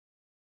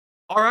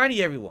Alrighty,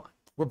 everyone,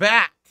 we're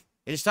back.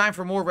 It is time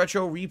for more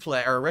retro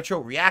replay, or retro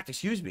react,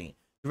 excuse me,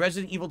 the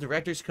Resident Evil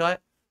Director's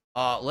Cut.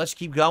 Let's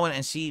keep going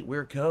and see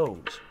where it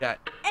goes.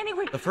 Got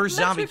anyway, the first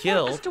zombie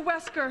kill. Let's report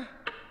this to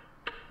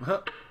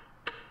Wesker.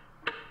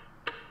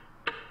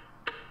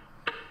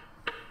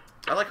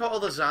 I like how all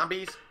the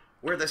zombies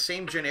wear the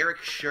same generic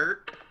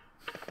shirt.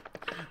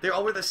 They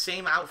all wear the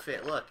same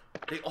outfit. Look,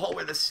 they all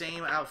wear the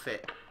same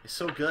outfit. It's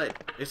so good.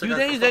 It's like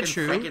Is that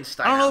true? I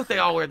don't know if they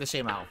all wear the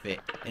same outfit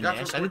in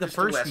this. I think the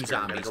first few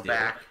zombies go did.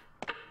 Back.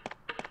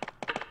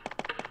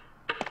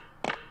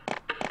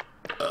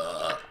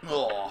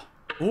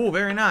 Ooh,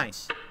 very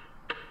nice.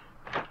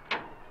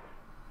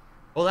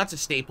 Well, that's a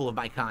staple of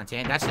my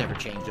content. That's never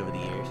changed over the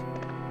years.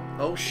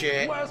 Oh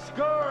shit.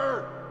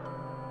 Wesker!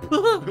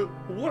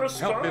 Wesker!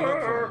 Help me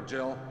look for him,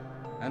 Jill.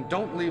 And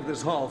don't leave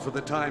this hall for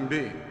the time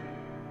being.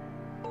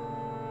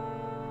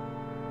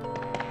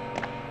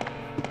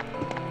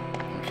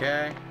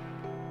 Okay.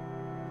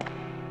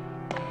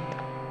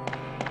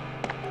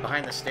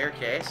 Behind the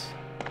staircase.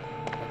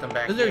 Put them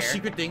back Is there a here.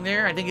 secret thing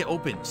there? I think it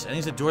opens. I think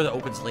it's a door that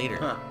opens later.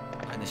 Huh.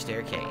 Behind the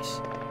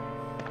staircase.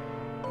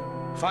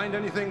 Find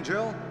anything,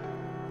 Jill?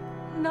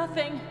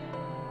 Nothing.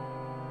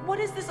 What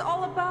is this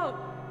all about?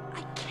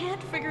 I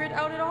can't figure it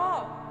out at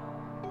all.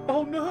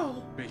 Oh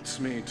no! Beats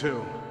me,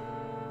 too.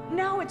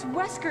 Now it's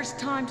Wesker's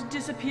time to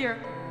disappear.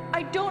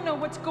 I don't know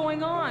what's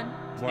going on.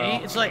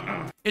 Well, it's like,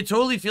 it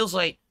totally feels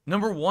like,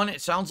 number one,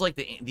 it sounds like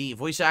the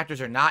voice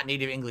actors are not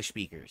native English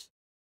speakers.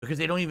 Because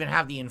they don't even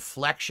have the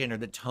inflection or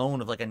the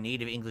tone of like a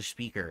native English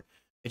speaker.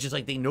 It's just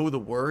like they know the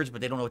words, but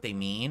they don't know what they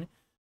mean.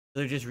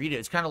 So they just read it.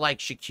 It's kind of like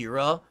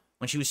Shakira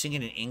when she was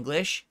singing in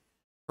English.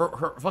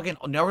 Her fucking,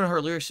 never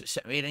her lyrics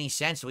made any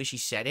sense the way she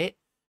said it.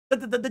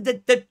 What?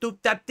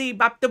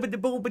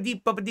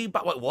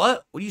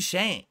 What are you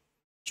saying?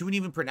 She wouldn't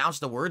even pronounce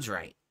the words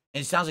right.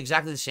 And it sounds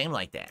exactly the same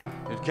like that.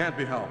 It can't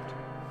be helped.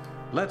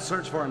 Let's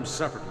search for him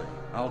separately.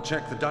 I'll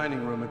check the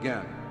dining room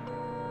again.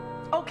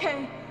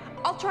 Okay,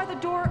 I'll try the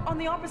door on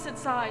the opposite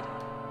side.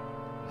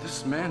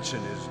 This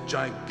mansion is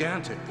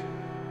gigantic.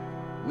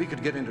 We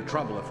could get into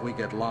trouble if we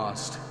get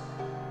lost.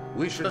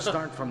 We should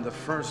start from the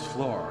first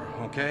floor,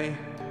 okay?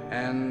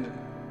 And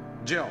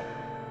Jill,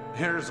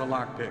 here's a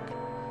lockpick.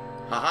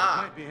 Haha!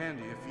 It might be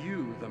handy if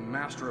you, the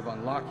master of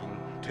unlocking,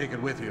 take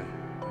it with you.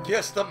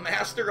 Yes, the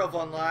master of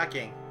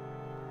unlocking.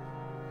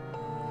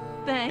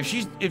 Thanks.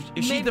 If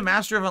she's the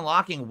master of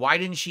unlocking, why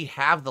didn't she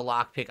have the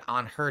lockpick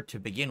on her to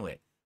begin with?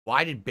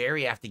 Why did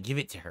Barry have to give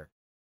it to her?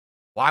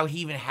 Why would he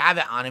even have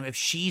it on him if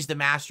she's the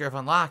master of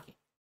unlocking?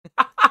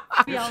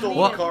 You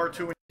stole the car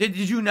too. Did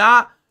you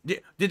not?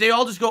 Did they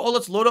all just go, oh,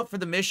 let's load up for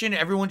the mission?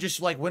 Everyone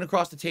just like went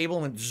across the table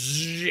and went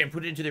zzz, and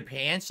put it into their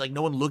pants? Like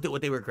no one looked at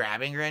what they were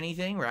grabbing or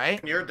anything,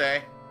 right? Your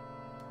day.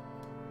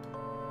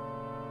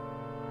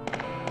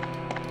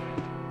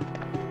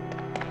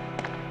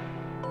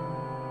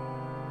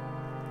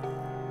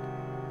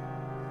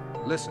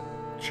 Listen,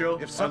 Chill.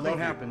 if something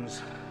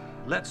happens,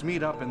 let's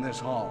meet up in this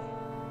hall.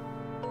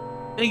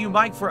 Thank you,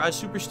 Mike, for a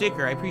super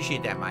sticker. I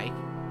appreciate that, Mike.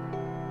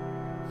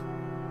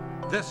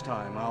 This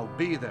time, I'll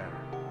be there.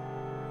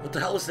 What the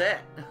hell is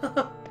that?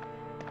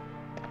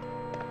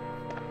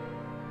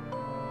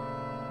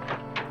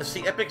 It's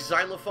the epic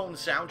xylophone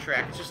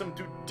soundtrack. It's just some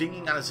dude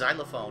dinging on a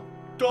xylophone.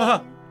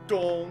 Dong,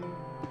 dong,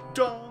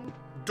 dong,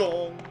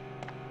 dong.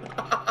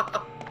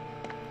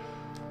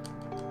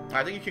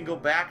 I think you can go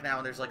back now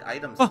and there's like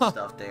items and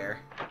stuff there.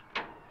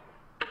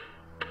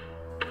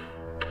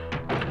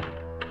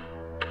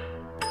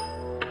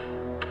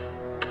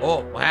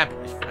 Oh, what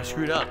happened? I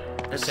screwed up.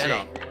 Let's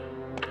setup.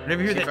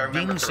 Whenever you hear See if I that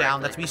remember ding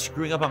sound, correctly. that's me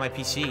screwing up on my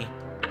PC.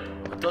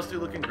 A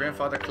dusty-looking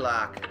grandfather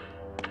clock.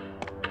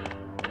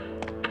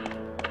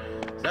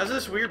 Now, is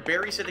this weird?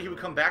 Barry said that he would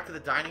come back to the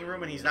dining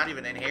room and he's not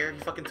even in here. He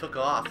fucking took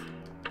off.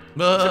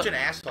 Such an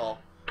asshole.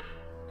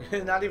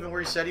 Not even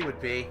where he said he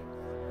would be.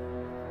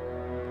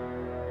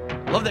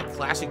 Love that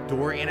classic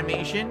door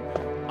animation.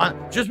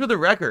 Just for the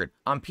record,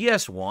 on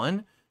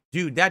PS1,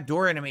 dude, that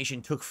door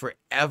animation took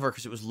forever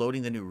because it was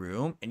loading the new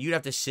room, and you'd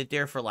have to sit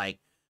there for like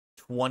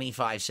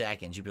 25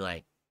 seconds. You'd be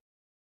like,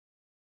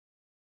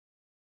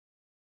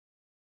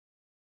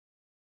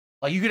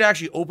 you could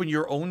actually open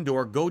your own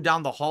door, go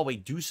down the hallway,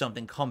 do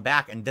something, come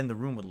back, and then the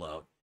room would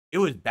load. It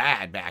was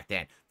bad back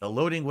then. The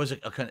loading was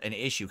an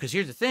issue. Because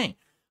here's the thing.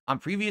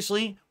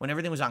 Previously, when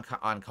everything was on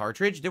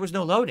cartridge, there was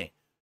no loading.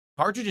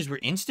 Cartridges were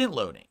instant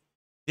loading.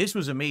 This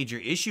was a major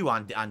issue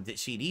on the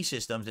CD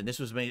systems, and this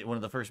was one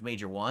of the first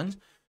major ones.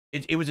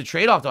 It was a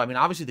trade-off, though. I mean,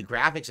 obviously, the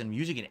graphics and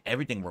music and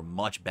everything were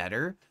much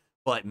better.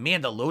 But,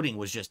 man, the loading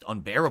was just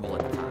unbearable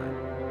at the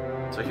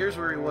time. So here's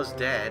where he was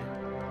dead.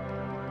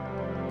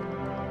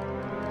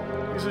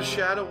 He's a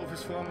shadow of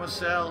his former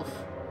self.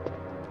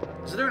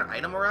 Is there an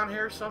item around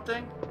here or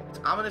something? It's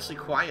ominously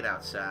quiet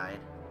outside.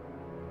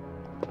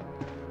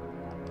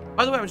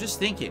 By the way, I was just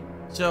thinking.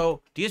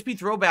 So, DSP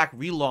Throwback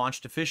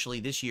relaunched officially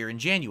this year in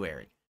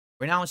January.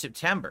 We're now in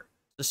September.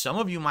 So some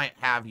of you might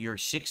have your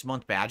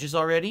 6-month badges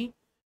already,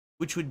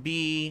 which would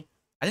be,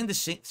 I think the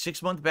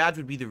 6-month badge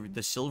would be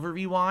the silver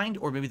rewind,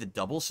 or maybe the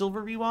double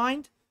silver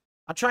rewind.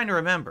 I'm trying to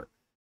remember.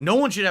 No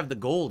one should have the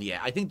gold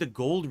yet. I think the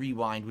gold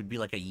rewind would be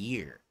like a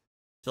year.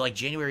 So like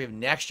January of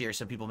next year,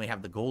 some people may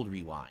have the gold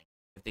rewind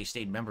if they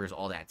stayed members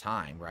all that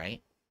time,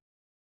 right?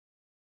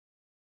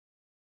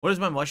 What does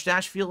my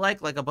mustache feel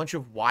like? Like a bunch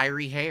of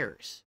wiry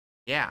hairs.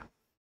 Yeah.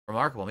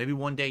 Remarkable. Maybe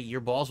one day your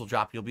balls will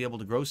drop. You'll be able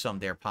to grow some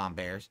there, Palm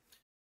Bears.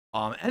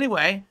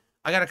 Anyway,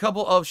 I got a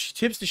couple of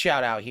tips to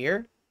shout out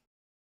here.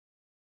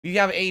 We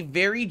have a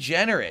very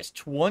generous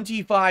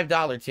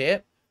 $25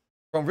 tip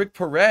from Rick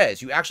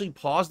Perez. You actually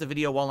paused the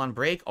video while on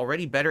break.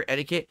 Already better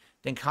etiquette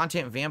than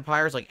content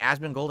vampires like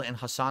Asmongold and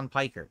Hassan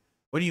Piker.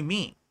 What do you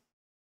mean?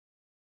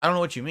 I don't know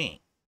what you mean.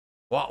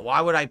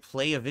 Why would I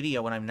play a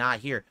video when I'm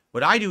not here?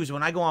 What I do is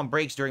when I go on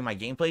breaks during my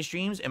gameplay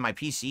streams and my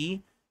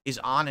PC is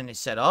on and it's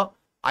set up,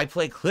 I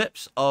play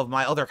clips of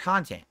my other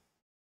content.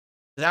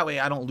 So that way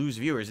I don't lose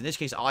viewers. In this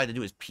case, all I had to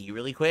do is pee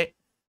really quick.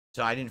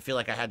 So I didn't feel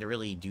like I had to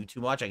really do too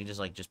much. I could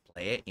just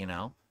play it, you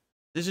know.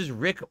 This is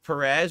Rick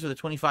Perez with a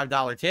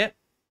 $25 tip,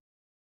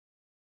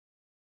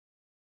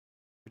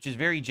 which is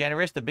very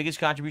generous. The biggest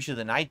contribution of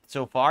the night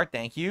so far.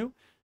 Thank you.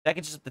 That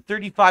gets us up to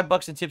 35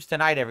 bucks in tips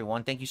tonight,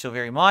 everyone. Thank you so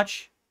very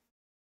much.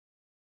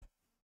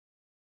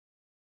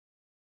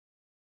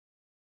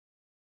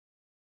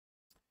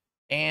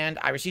 And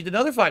I received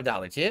another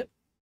 $5 tip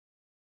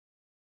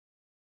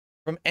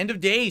from End of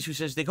Days, who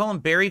says they call him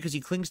Barry because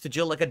he clings to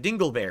Jill like a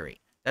dingleberry.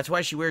 That's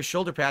why she wears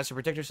shoulder pads to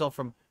protect herself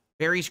from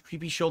Barry's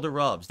creepy shoulder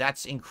rubs.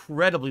 That's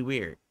incredibly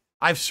weird.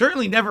 I've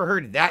certainly never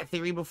heard that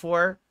theory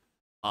before.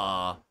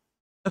 That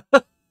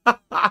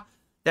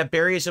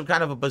Barry is some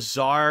kind of a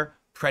bizarre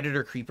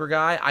predator creeper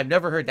guy. I've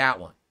never heard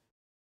that one.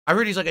 I've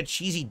heard he's like a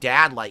cheesy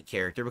dad-like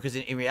character because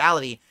in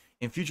reality,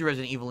 in future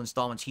Resident Evil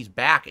installments, he's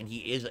back and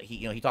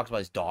he talks about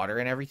his daughter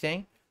and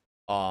everything.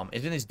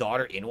 Isn't his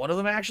daughter in one of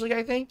them actually,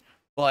 I think?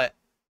 But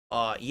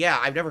yeah,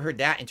 I've never heard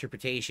that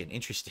interpretation.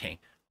 Interesting.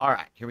 All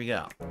right, here we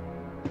go.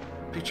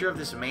 Picture of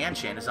this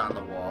mansion is on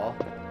the wall.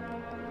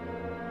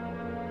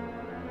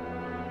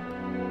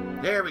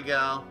 There we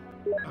go.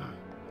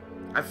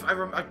 I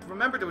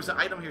remember there was an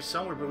item here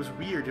somewhere, but it was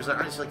weird. There's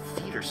like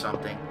feet or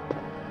something.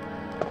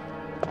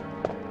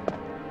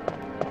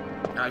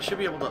 Now I should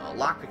be able to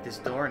lockpick this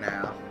door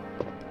now.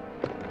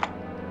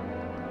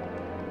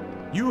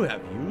 You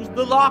have used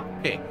the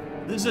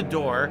lockpick. This is a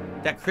door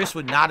that Chris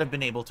would not have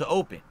been able to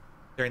open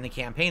during the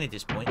campaign at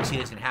this point because he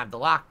doesn't have the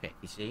lockpick,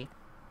 you see?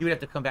 He would have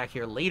to come back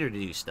here later to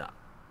do stuff.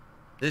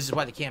 This is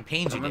why the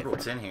campaigns are different. I remember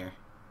what's in here.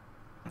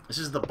 This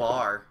is the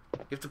bar.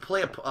 You have to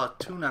play a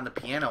tune on the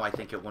piano, I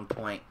think, at one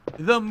point.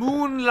 The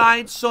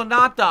Moonlight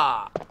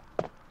Sonata.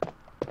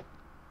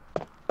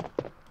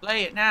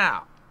 Play it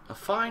now. A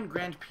fine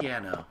grand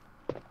piano.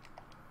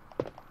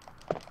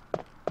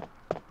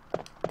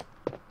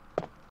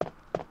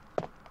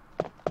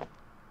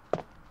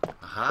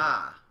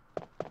 Aha.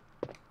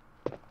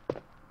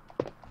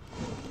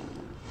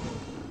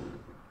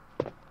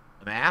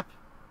 The map?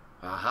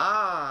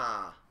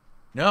 Aha.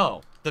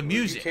 No, the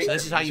music. So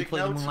this is how you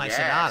play the Moonlight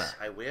Sonata.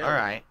 I will. All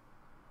right.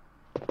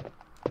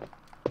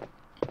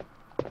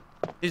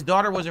 His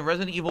daughter was in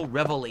Resident Evil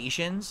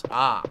Revelations.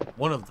 Ah,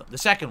 one of them. The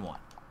second one.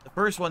 The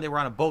first one, they were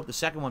on a boat. The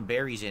second one,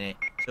 Barry's in it.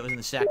 So it was in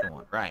the second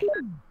one. Right.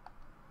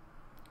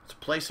 Let's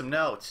play some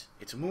notes.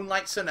 It's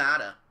Moonlight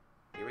Sonata.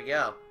 Here we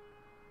go.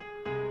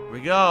 Here we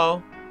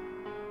go.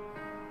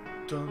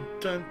 Dun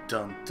dun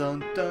dun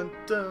dun dun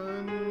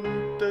dun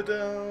dun dun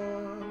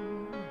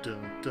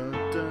dun dun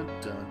dun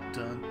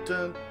dun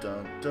dun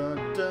dun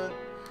dun dun.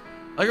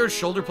 I like her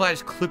shoulder pad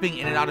is clipping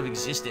in and out of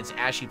existence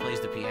as she plays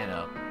the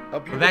piano.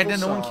 But back then,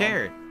 no one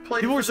cared.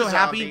 People were so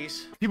happy.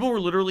 Zombies. People were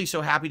literally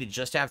so happy to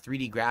just have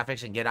 3D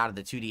graphics and get out of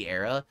the 2D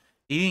era.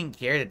 They didn't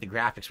care that the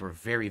graphics were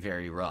very,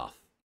 very rough.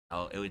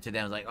 Oh, to them,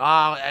 it was like,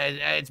 oh,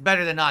 it's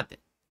better than nothing.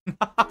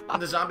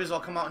 And the zombies all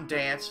come out and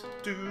dance.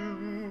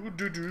 Do,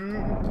 do, do.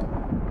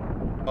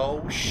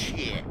 Oh,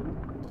 shit.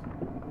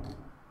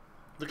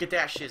 Look at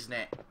that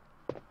shiznit.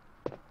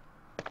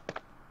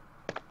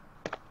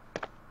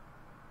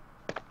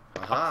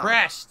 Aha. A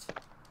crest.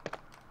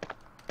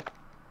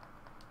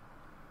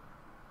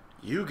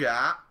 You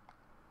got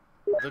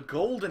the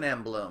golden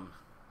emblem.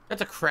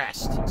 That's a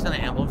crest. It's not an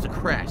emblem, it's a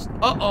crest.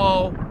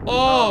 Uh-oh.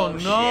 Oh,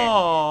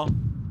 no. Shit.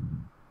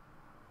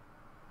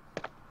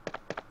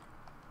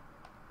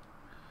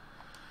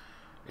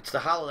 It's the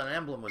hollow that an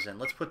emblem was in.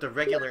 Let's put the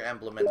regular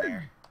emblem in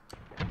there.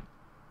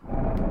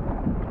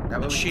 That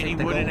way we can Shitty take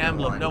the wooden golden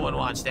emblem. one. No one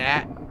wants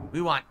that. We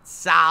want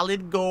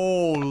solid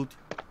gold.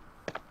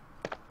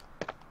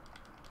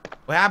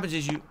 What happens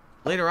is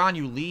later on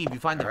you leave, you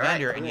find the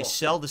vendor, and you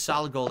sell the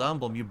solid gold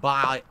emblem. You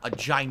buy a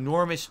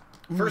ginormous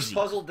Uzi. First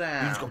puzzle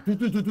down. You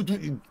just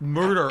go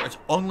murder. It's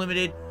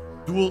unlimited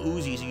dual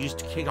Uzis. You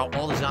just kick out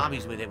all the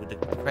zombies with it with the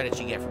credits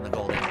you get from the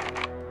gold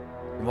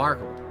emblem.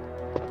 Remarkable.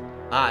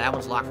 Ah, that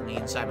one's locked from the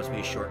inside. Must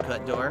be a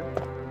shortcut door.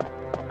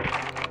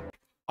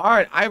 All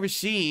right, I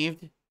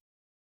received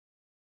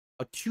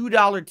a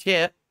 $2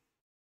 tip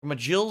from a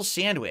Jill's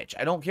sandwich.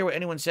 I don't care what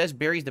anyone says.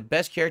 Barry's the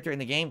best character in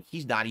the game.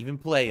 He's not even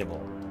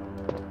playable.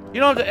 You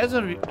know,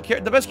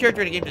 the best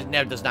character in the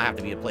game does not have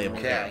to be a playable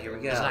Okay, character. here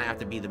we go. Does not have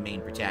to be the main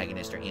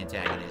protagonist or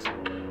antagonist.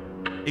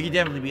 It can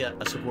definitely be a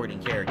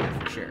supporting character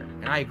for sure.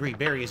 And I agree,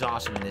 Barry is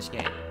awesome in this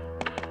game.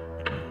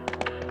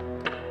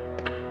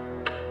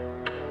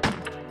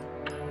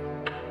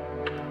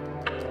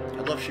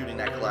 I love shooting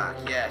that clock,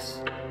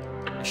 yes.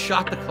 I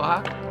shot the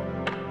clock?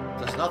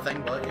 Does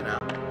nothing, but you know.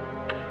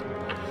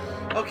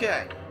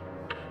 Okay.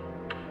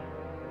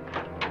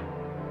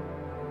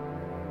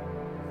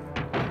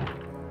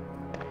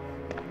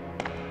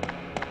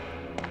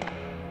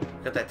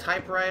 Got that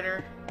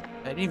typewriter.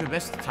 I didn't even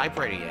mess with the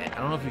typewriter yet.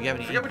 I don't know if you have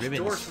any I forget which ribbons.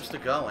 door it's supposed to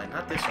go in.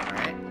 Not this one,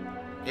 right?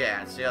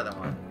 Yeah, it's the other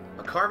one.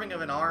 A carving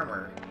of an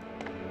armor.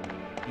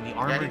 The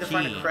armor Yeah, I need to key.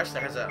 find a crest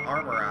that has an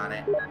armor on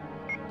it.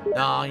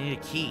 No, you need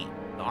a key.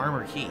 The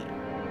armor key.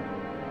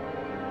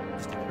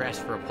 It's the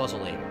crest for a puzzle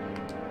later.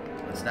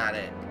 That's not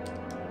it.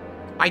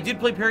 I did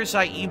play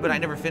Parasite Eve, but I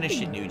never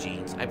finished it, New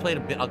Jeans. I played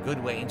a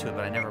good way into it,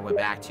 but I never went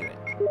back to it.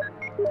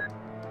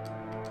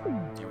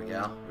 Here we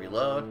go.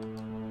 Reload.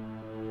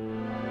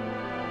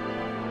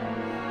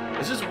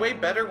 This is way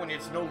better when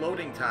it's no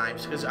loading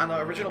times, because on the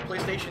original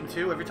PlayStation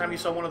 2, every time you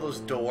saw one of those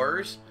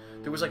doors,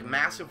 there was like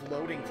massive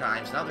loading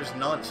times. Now there's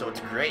none, so it's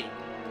great.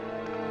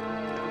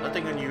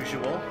 Nothing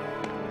unusual.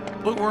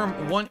 Look,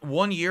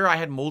 one year I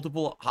had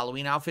multiple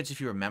Halloween outfits, if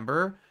you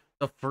remember.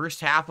 The first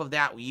half of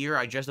that year,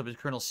 I dressed up as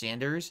Colonel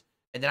Sanders,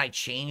 and then I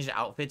changed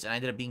outfits, and I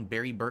ended up being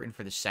Barry Burton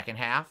for the second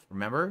half.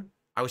 Remember?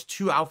 I was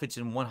 2 outfits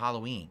in one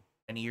Halloween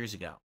many years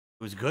ago.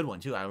 It was a good one,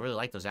 too. I really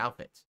like those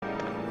outfits.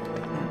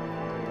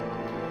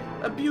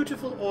 A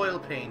beautiful oil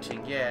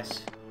painting,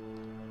 yes.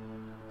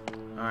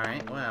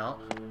 Alright, well,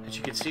 as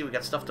you can see, we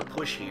got stuff to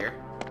push here.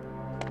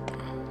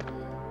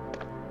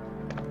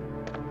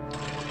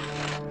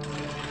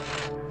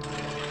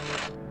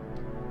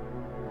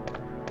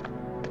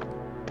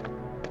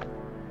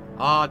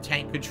 Ah,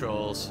 tank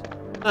controls.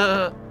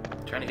 Trying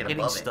to get Getting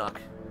above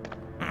stuck.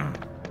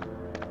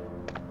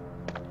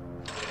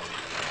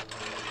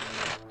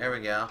 There we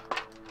go.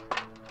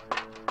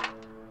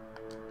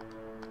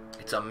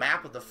 It's a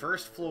map of the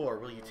first floor.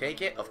 Will you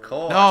take it? Of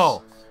course.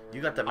 No.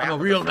 You got the map. I'm a of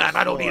the real first map.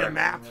 I don't need floor. a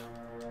map.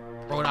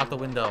 Throw it out the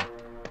window.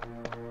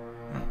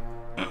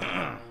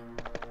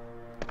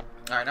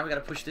 Alright, now we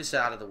gotta push this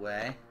out of the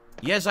way.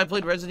 Yes, I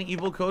played Resident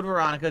Evil Code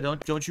Veronica.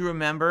 Don't you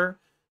remember?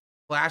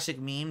 Classic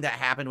meme that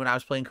happened when I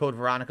was playing Code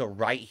Veronica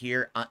right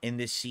here in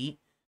this seat,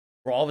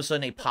 where all of a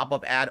sudden a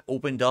pop-up ad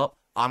opened up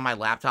on my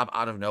laptop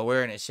out of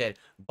nowhere, and it said,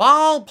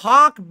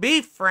 Ballpark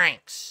Beef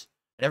Franks.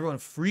 And everyone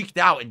freaked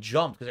out and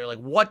jumped because they were like,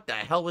 what the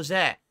hell was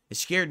that? It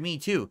scared me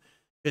too.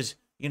 Because,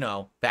 you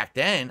know, back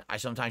then, I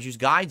sometimes used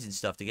guides and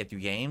stuff to get through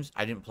games.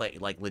 I didn't play,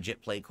 like,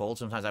 legit play cold.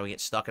 Sometimes I would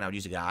get stuck and I would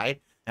use a guide.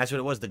 That's what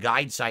it was. The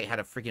guide site had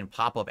a freaking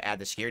pop-up ad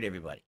that scared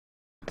everybody.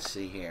 Let's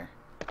see here.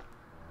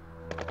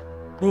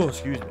 Oh,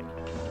 excuse me.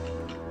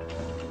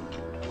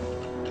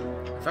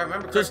 If I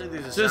remember correctly,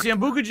 there's a So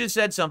Sambuca just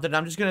said something.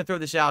 I'm just going to throw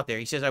this out there.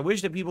 He says, I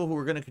wish that people who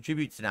were going to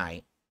contribute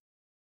tonight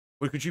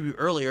would contribute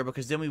earlier,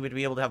 because then we would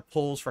be able to have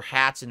polls for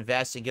hats and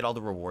vests and get all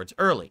the rewards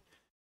early.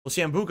 Well,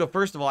 Sambuca,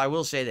 first of all, I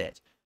will say this.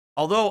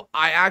 Although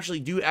I actually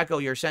do echo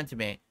your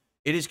sentiment,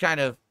 it is kind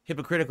of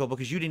hypocritical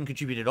because you didn't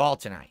contribute at all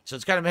tonight. So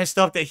it's kind of messed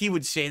up that he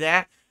would say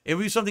that. It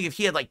would be something if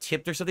he had, like,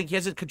 tipped or something. He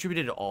hasn't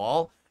contributed at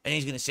all, and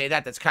he's going to say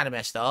that. That's kind of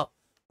messed up.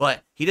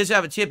 But he does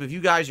have a tip. If you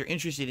guys are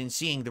interested in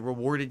seeing the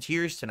rewarded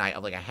tiers tonight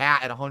of like a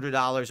hat at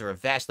 $100 or a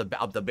vest,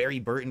 the Barry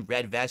Burton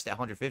red vest at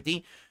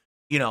 $150,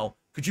 you know,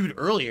 contribute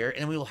earlier,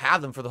 and we will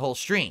have them for the whole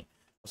stream.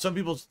 Some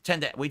people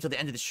tend to wait till the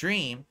end of the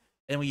stream,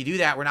 and when you do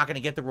that, we're not going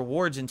to get the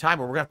rewards in time,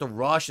 or we're going to have to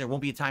rush, and there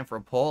won't be a time for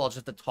a poll. I'll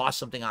just have to toss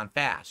something on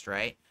fast,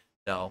 right?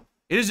 So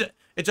it's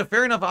a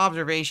fair enough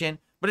observation,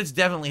 but it's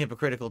definitely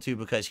hypocritical too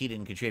because he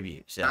didn't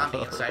contribute. So. zombie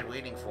inside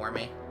waiting for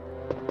me.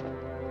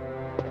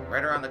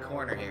 Right around the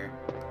corner here.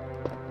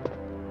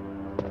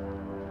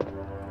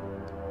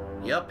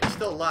 Yep, he's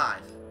still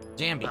alive.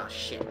 Jambi. Oh,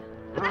 shit.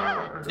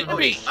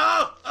 Jambi!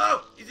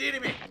 Oh! He's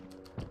eating me!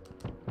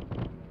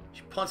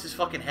 She punts his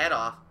fucking head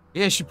off.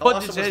 Yeah, she How put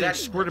awesome his was head that? and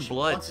squirted She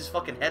blood. punts his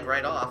fucking head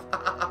right off.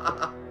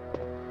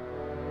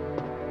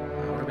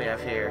 What do we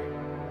have here?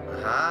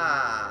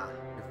 Aha!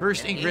 Your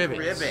first ink ribbons.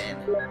 ribbon.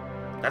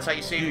 That's how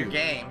you save your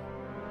game.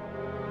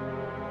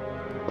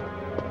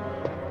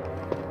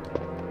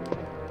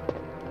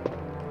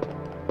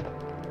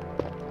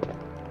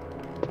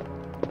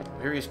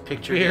 Various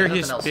pictures.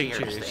 Various Nothing else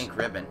here, pictures. just the ink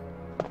ribbon.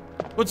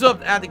 What's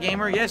up, At the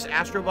Gamer? Yes,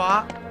 Astrobot.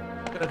 Gonna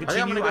I think I'm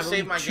continue, gonna go I save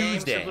believe, my game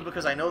Tuesday. simply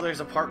because I know there's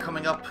a part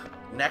coming up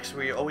next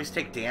where you always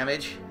take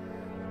damage.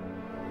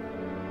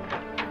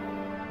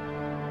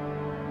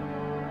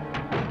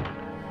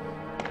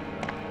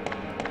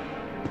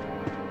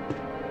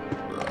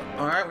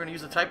 Alright, we're gonna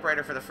use the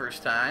typewriter for the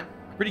first time.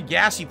 Pretty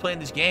gassy playing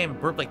this game.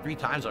 Burped like 3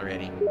 times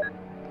already.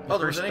 Oh,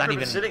 there was an ink not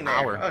ribbon even sitting an there.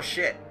 hour. Oh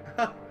shit.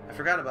 I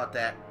forgot about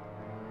that.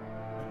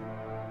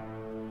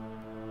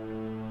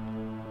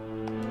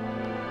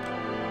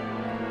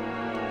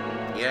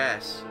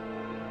 Yes.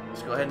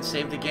 Let's go ahead and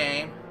save the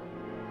game.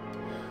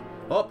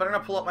 Oh, better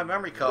not pull up my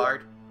memory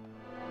card.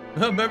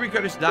 Memory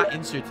card is not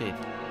inserted.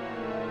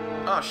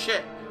 Oh,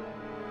 shit.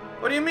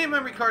 What do you mean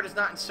memory card is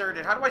not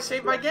inserted? How do I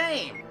save my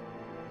game?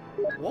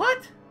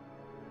 What?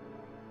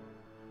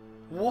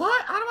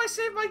 What? How do I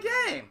save my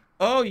game?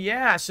 Oh,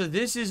 yeah. So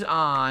this is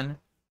on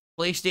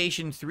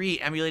PlayStation 3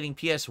 emulating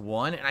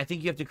PS1, and I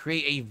think you have to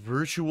create a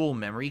virtual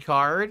memory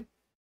card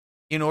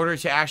in order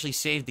to actually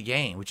save the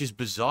game, which is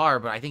bizarre,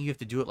 but I think you have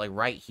to do it, like,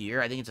 right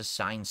here. I think it's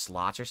assigned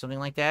slots or something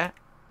like that.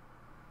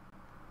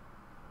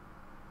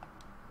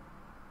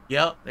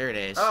 Yep, there it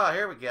is. Oh,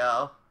 here we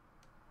go.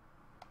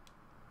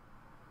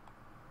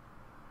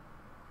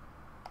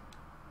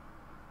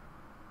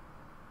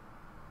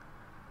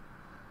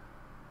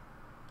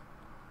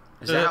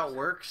 Is that how it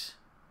works?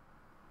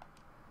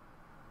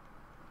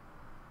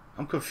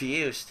 I'm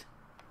confused.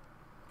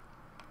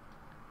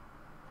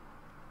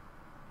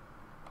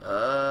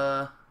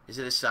 Is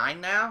it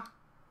assigned now?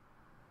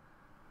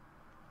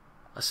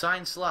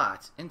 Assigned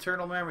slots.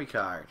 Internal memory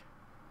card.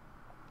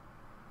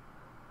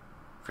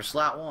 For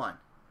slot 1.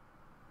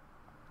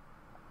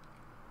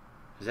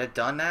 Is that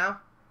done now?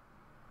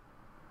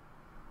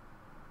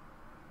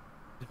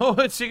 Oh,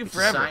 it's taking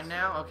forever. Assigned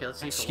now? Okay, let's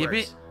see if it Skip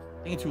works. it?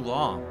 Taking too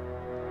long.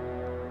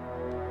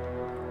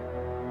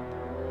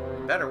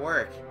 Better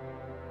work.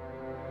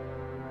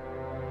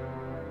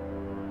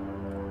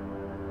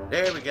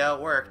 There we go,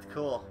 it worked.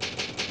 Cool.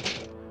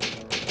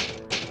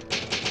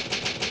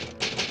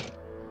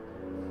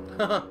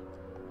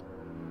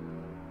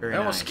 Very It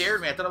almost nice.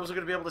 scared me. I thought I wasn't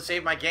going to be able to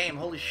save my game.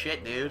 Holy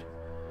shit, dude.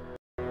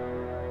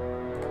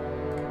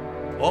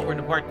 Well, we're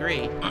into part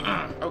 3.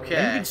 Okay.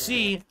 And you can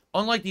see,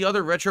 unlike the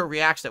other retro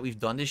reacts that we've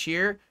done this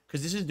year,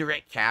 because this is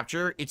direct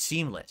capture, it's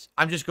seamless.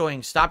 I'm just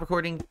going stop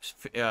recording,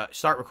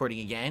 start recording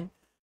again.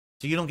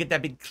 So you don't get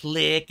that big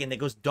click and it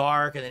goes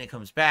dark and then it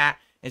comes back.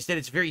 Instead,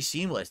 it's very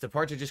seamless. The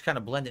parts are just kind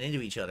of blended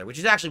into each other, which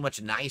is actually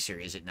much nicer,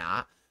 is it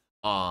not?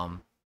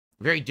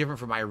 Very different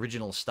from my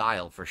original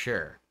style, for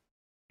sure.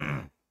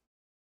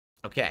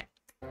 Okay.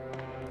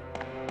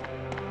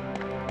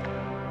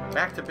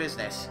 Back to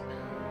business.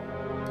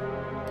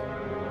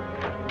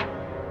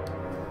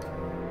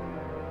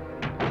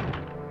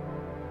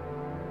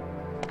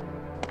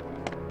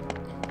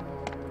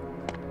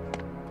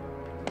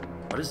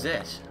 What is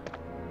this?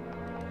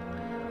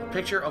 A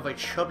picture of a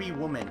chubby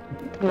woman.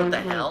 What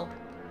the hell?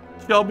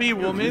 Chubby Use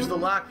woman? the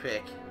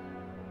lockpick.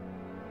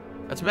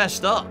 That's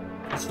messed up.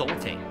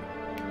 Insulting.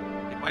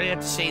 Like, why do you have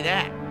to say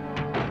that?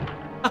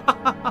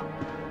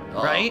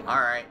 Oh, Right?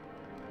 Alright.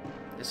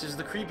 This is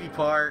the creepy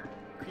part.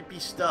 Creepy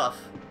stuff.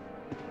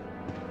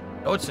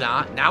 No, it's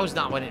not. Now is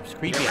not when it's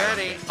creepy. Get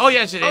ready. Oh,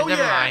 yes, it is. Oh,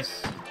 Never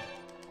yes. mind.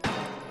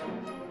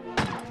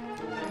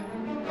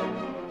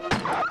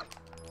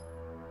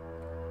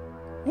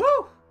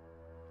 Woo!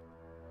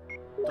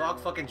 Dog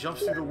fucking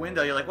jumps through the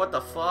window. You're like, what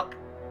the fuck?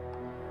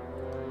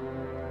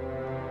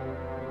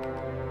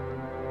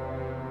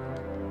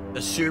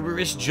 The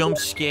Cerberus jump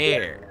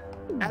scare.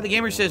 Now the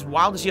gamer says,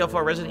 wild to see how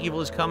far Resident Evil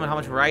has come and how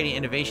much variety and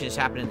innovation has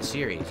happened in the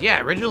series.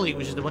 Yeah, originally it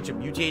was just a bunch of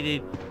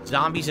mutated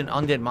zombies and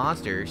undead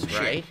monsters,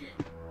 right?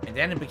 And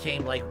then it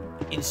became like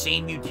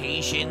insane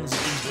mutations,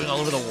 things going all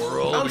over the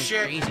world. Oh, It was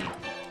shit. crazy.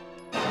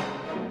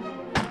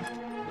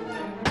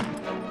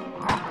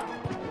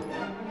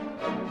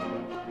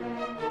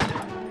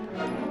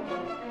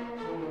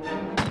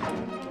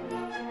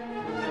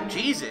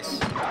 Jesus.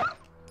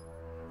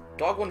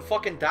 Dog wouldn't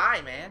fucking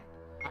die, man.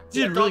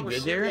 Did That really dog was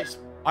good there. serious.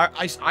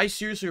 I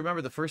seriously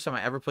remember the first time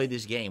I ever played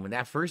this game, when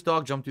that first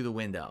dog jumped through the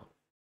window,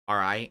 all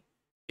right?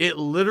 It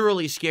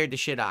literally scared the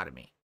shit out of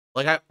me.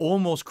 Like, I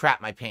almost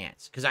crapped my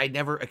pants, because I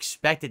never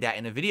expected that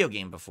in a video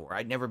game before.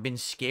 I'd never been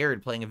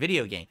scared playing a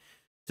video game.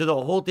 So the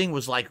whole thing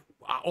was like,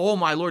 oh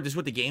my lord, this is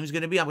what the game's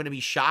going to be? I'm going to be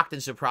shocked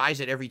and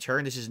surprised at every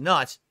turn. This is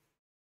nuts.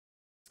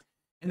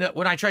 And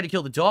when I tried to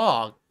kill the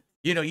dog,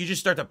 you know, you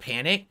just start to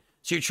panic.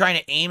 So you're trying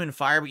to aim and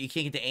fire, but you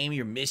can't get to aim.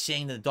 You're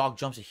missing. Then the dog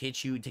jumps and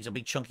hits you. It takes a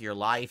big chunk of your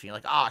life. And you're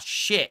like, oh,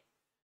 shit.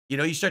 You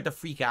know, you start to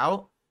freak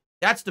out.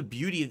 That's the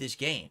beauty of this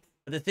game.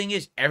 But the thing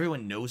is,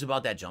 everyone knows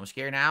about that jump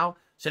scare now.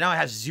 So now it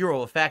has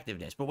zero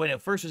effectiveness. But when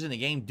it first was in the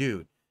game,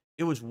 dude,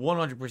 it was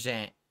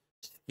 100%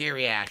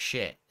 scary ass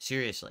shit.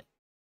 Seriously.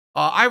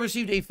 I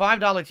received a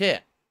 $5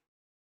 tip.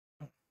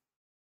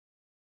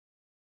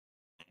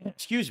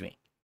 Excuse me.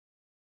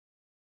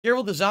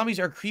 Careful, the zombies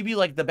are creepy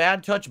like the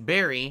Bad Touch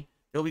Berry.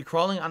 They'll be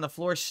crawling on the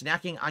floor,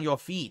 snacking on your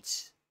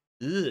feet.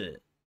 Ugh.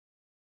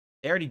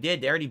 They already did.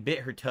 They already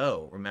bit her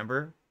toe,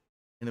 remember?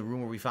 In the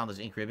room where we found those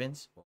ink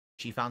ribbons.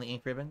 She found the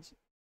ink ribbons.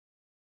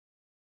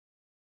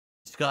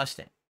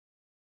 Disgusting.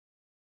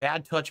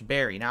 Bad Touch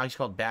Berry. Now he's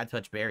called Bad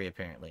Touch Berry,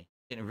 apparently.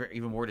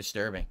 Even more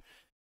disturbing.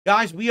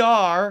 Guys, we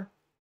are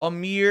a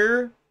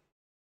mere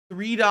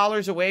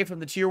 $3 away from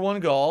the Tier 1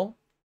 goal.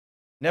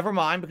 Never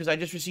mind, because I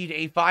just received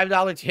a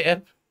 $5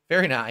 tip.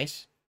 Very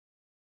nice.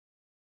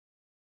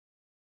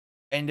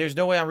 And there's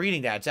no way I'm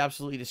reading that. It's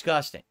absolutely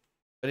disgusting.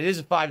 But it is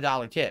a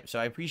 $5 tip, so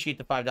I appreciate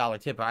the $5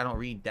 tip, but I don't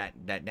read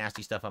that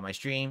nasty stuff on my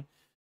stream.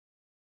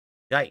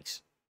 Yikes.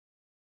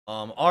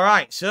 All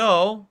right,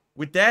 so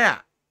with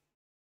that,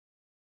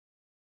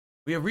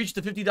 we have reached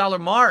the $50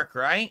 mark,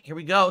 right? Here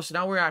we go. So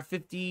now we're at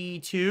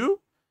 52.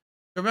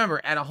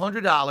 Remember, at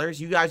 $100,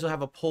 you guys will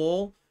have a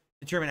poll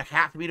determine a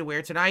hat for me to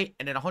wear tonight,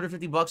 and at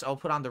 $150, I'll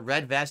put on the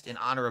red vest in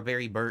honor of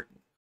Barry Burton.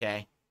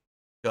 Okay,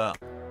 go.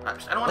 I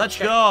don't want Let's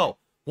go.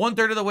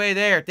 1/3 of the way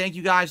there. Thank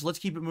you guys. Let's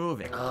keep it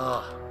moving.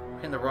 Oh, I'm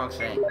hitting the wrong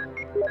thing.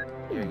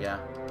 Here we go.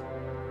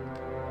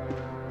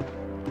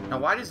 Now,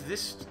 why does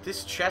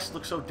this chest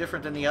look so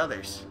different than the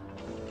others?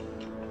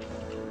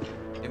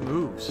 It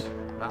moves.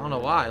 I don't know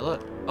why.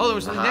 Look. Oh, there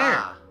was something there.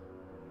 Ah,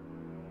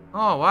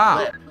 Oh, wow.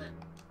 flip.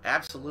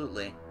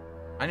 Absolutely.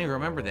 I didn't even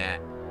remember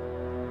that.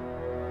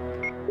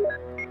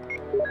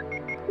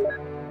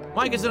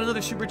 Mike has done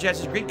another super chat.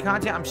 Says great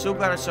content. I'm so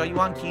glad I saw you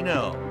on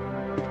Kino.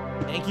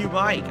 Thank you,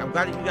 Mike. I'm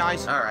glad that you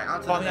guys All right, on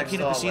to saw the me at next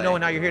Kino Casino, hallway.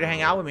 and now you're here to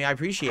hang out with me. I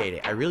appreciate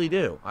it. I really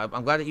do.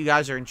 I'm glad that you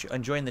guys are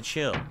enjoying the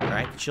chill. All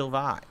right, the chill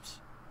vibes.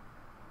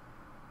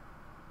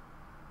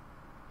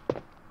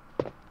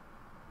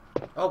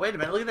 Oh, wait a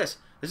minute. Look at this.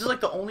 This is like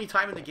the only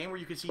time in the game where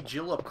you can see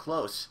Jill up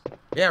close.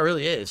 Yeah, it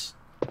really is.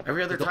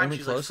 Every other The time only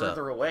she's like close-up.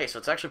 further away, so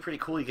it's actually pretty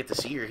cool you get to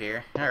see her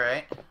here.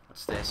 Alright.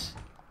 What's this?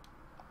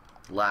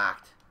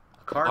 Locked.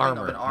 A carving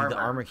Armor. of an Need armor. the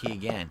armor key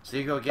again. So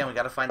there you go again. We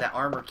gotta find that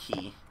armor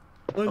key.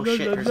 Oh shit,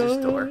 here's this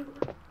door.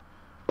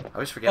 I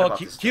always forget about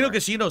this Kino door.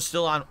 Casino's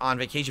still on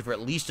vacation for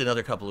at least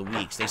another couple of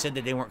weeks. They said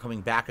that they weren't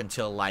coming back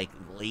until like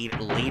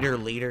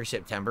later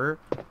September.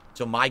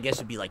 So my guess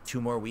would be like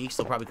 2 more weeks.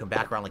 They'll probably come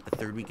back around like the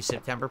 3rd week of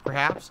September,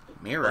 perhaps.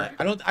 Mirror.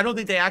 But I don't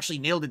think they actually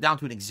nailed it down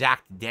to an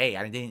exact day.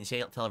 They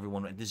didn't tell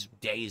everyone this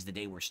day is the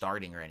day we're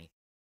starting or anything.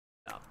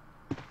 So.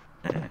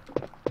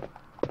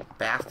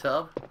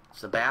 Bathtub.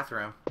 It's the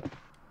bathroom.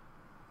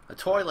 A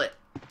toilet.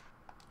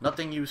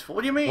 Nothing useful.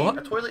 What do you mean? What?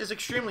 A toilet is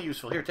extremely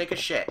useful. Here, take a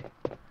shit.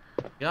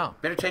 Yeah.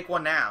 Better take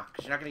one now,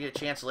 because you're not going to get a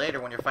chance later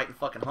when you're fighting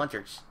fucking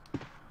hunters.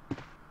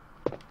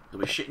 You'll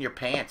be shitting your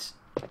pants.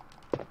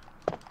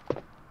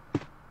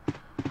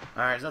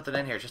 Alright, there's nothing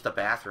in here. It's just a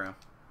bathroom.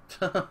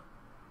 How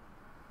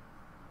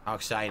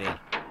exciting.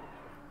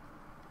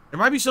 There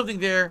might be something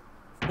there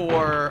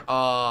for,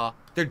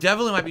 there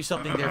definitely might be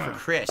something there for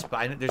Chris,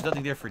 but there's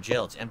nothing there for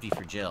Jill. It's empty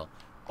for Jill.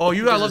 Oh,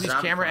 you gotta There's love a these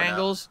zombie camera coming up.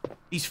 angles.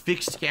 These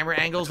fixed camera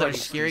angles that are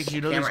these- scary because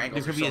you know these there camera could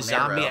angles be are a so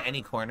zombie narrow. at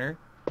any corner,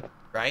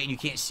 right? And you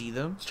can't see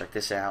them. Let's check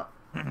this out.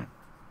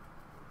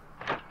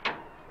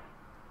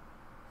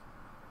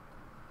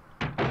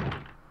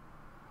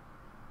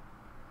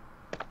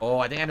 Oh,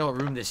 I think I know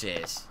what room this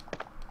is.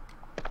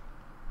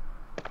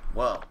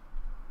 Whoa.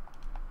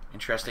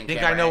 Interesting I think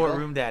camera I know what angle.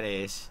 room that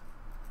is.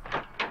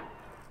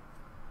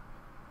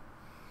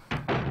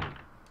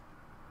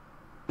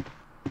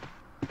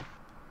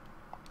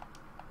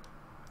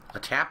 A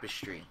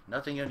tapestry.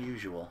 Nothing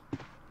unusual.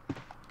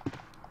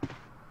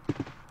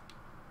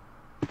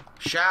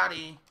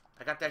 Shotty.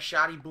 I got that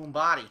shotty boom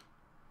body.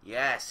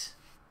 Yes.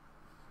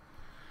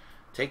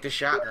 Take the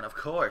shotgun, of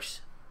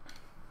course.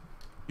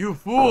 You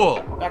fool!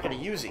 I'm not gonna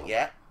use it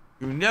yet.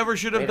 You never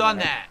should have Wait a done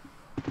minute.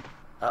 that.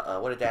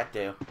 Uh-oh, what did that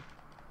do?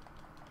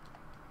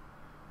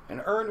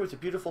 An urn with a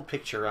beautiful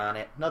picture on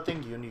it.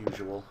 Nothing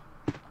unusual.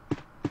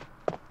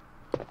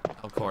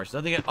 Of course,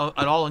 nothing at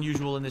all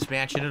unusual in this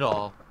mansion at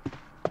all.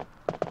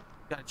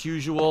 Got its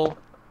usual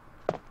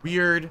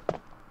weird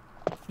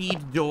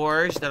keyed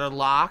doors that are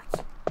locked.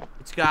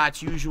 It's got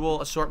its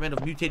usual assortment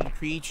of mutated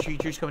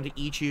creatures coming to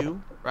eat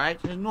you, right?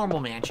 It's a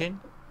normal mansion.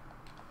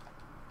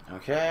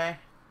 Okay.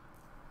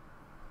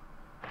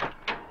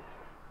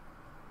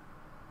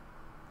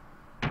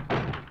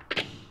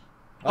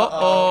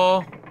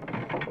 Uh-oh.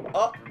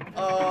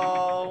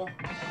 Uh-oh.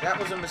 That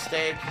was a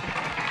mistake.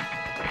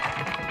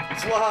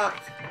 It's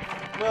locked.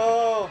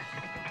 No.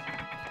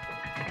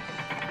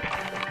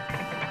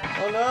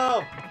 Oh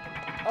no.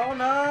 Oh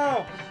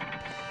no.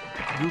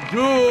 You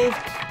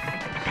goofed.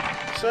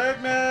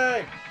 Save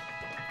me.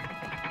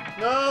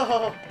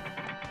 No.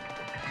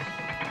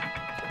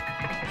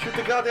 Shoot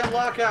the goddamn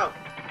lockout.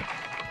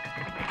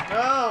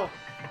 No.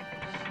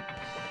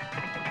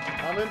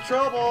 I'm in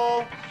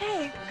trouble.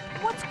 Hey,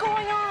 what's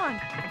going on?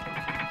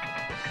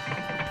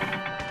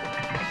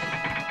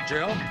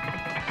 Jill?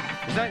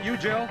 Is that you,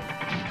 Jill?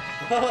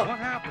 What What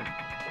happened?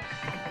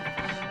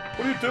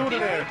 are you doing in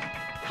there?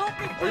 Help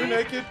me, please. Are you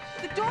naked?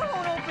 The door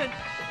won't open.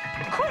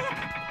 Quick!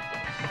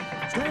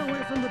 Stay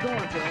away from the door,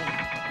 Jill.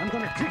 I'm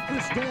gonna kick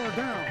this door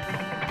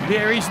down.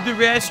 Barry's to the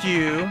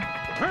rescue.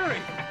 Hurry!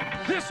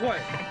 This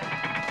way!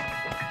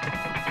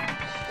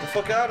 Get the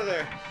fuck out of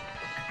there.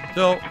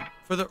 So,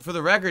 for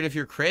the record, if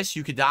you're Chris,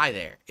 you could die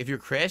there. If you're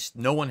Chris,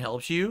 no one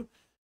helps you,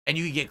 and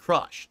you could get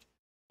crushed.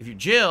 If you're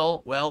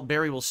Jill, well,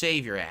 Barry will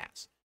save your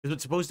ass. Because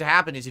what's supposed to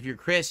happen is if you're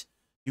Chris,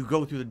 you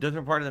go through the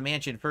different part of the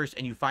mansion first,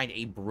 and you find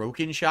a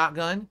broken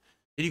shotgun.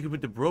 Then you can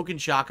put the broken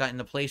shotgun in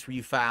the place where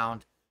you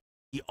found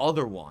the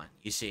other one,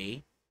 you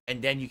see?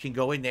 And then you can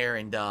go in there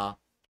and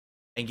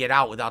get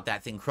out without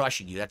that thing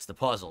crushing you. That's the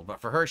puzzle. But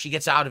for her, she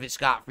gets out of it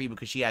scot-free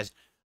because she has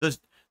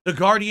the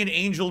guardian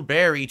angel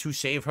Barry to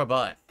save her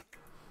butt.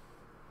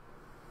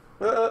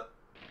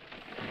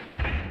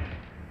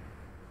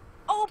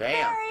 Oh,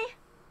 Damn. Barry!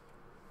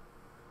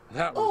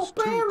 That Oh, was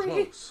too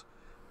Barry! close.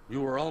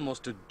 You were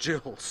almost a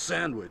Jill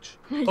sandwich.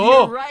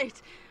 Oh. You're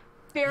right.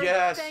 Barry,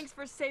 Yes. thanks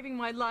for saving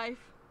my life.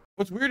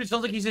 What's weird, it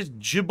sounds like he says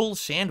Jibble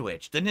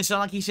Sandwich. Doesn't it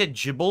sound like he said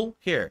Jibble?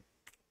 Here.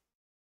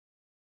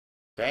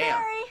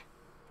 Damn. Barry!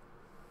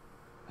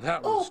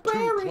 That was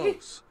too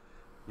close.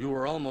 You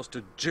were almost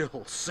a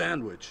Jill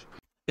sandwich.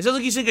 It sounds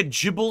like he's saying a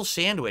Jibble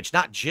Sandwich.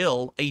 Not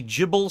Jill, a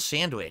Jibble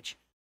Sandwich.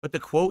 But the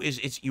quote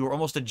is, you were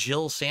almost a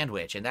Jill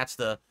Sandwich. And that's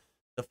the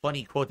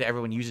funny quote that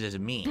everyone uses as a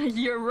meme.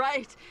 You're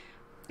right.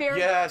 Barry,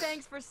 Yes.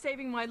 thanks for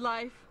saving my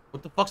life.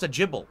 What the fuck's a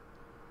Jibble?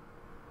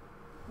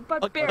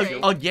 But Barry...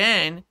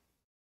 Again,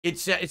 it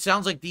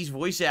sounds like these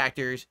voice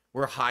actors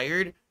were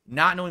hired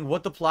not knowing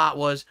what the plot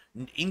was.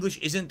 English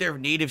isn't their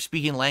native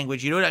speaking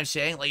language. You know what I'm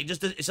saying? Like,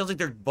 it sounds like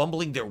they're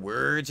bumbling their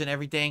words and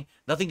everything.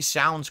 Nothing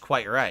sounds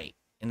quite right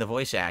in the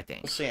voice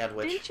acting.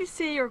 Sandwich. Didn't you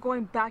say you're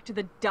going back to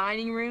the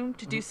dining room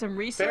to do some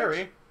research?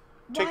 Barry,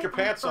 take Why your on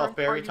pants off, earth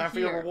Barry. are you Time for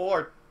your here?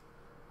 reward.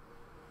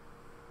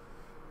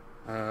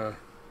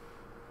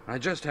 I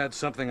just had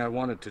something I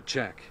wanted to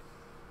check.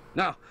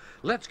 Now,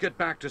 let's get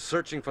back to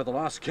searching for the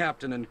lost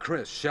captain and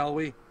Chris, shall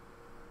we?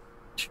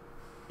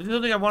 There's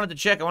another thing I wanted to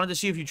check. I wanted to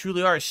see if you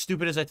truly are as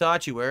stupid as I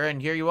thought you were.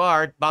 And here you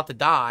are, about to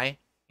die.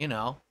 You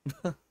know.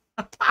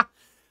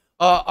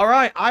 All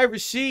right. I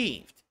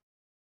received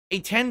a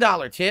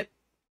 $10 tip.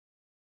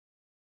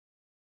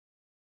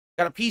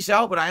 Got to peace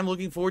out, but I am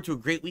looking forward to a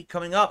great week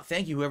coming up.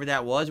 Thank you, whoever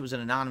that was. It was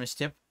an anonymous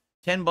tip.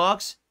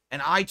 $10.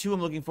 And I, too,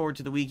 am looking forward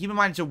to the week. Keep in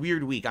mind, it's a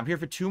weird week. I'm here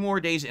for 2 more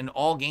days in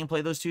all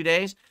gameplay those 2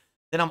 days.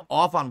 Then I'm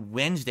off on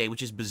Wednesday,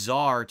 which is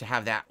bizarre to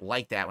have that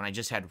like that when I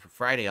just had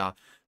Friday off.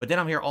 But then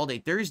I'm here all day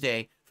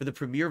Thursday for the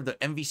premiere of the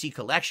MVC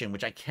collection,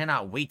 which I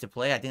cannot wait to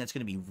play. I think that's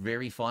going to be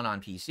very fun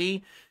on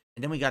PC.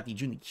 And then we got the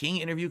June the King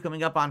interview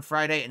coming up on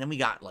Friday. And then we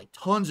got like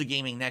tons of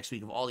gaming next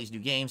week of all these new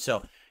games.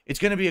 So it's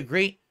going to be a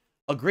great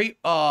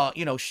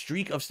you know,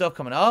 streak of stuff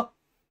coming up.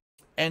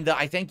 And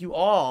I thank you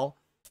all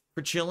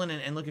for chilling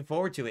and looking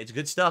forward to it. It's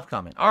good stuff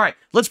coming. All right,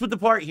 let's put the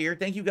part here.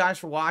 Thank you guys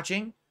for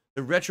watching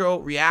the Retro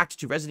React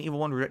to Resident Evil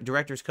 1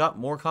 Director's Cut.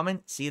 More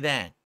coming. See you then.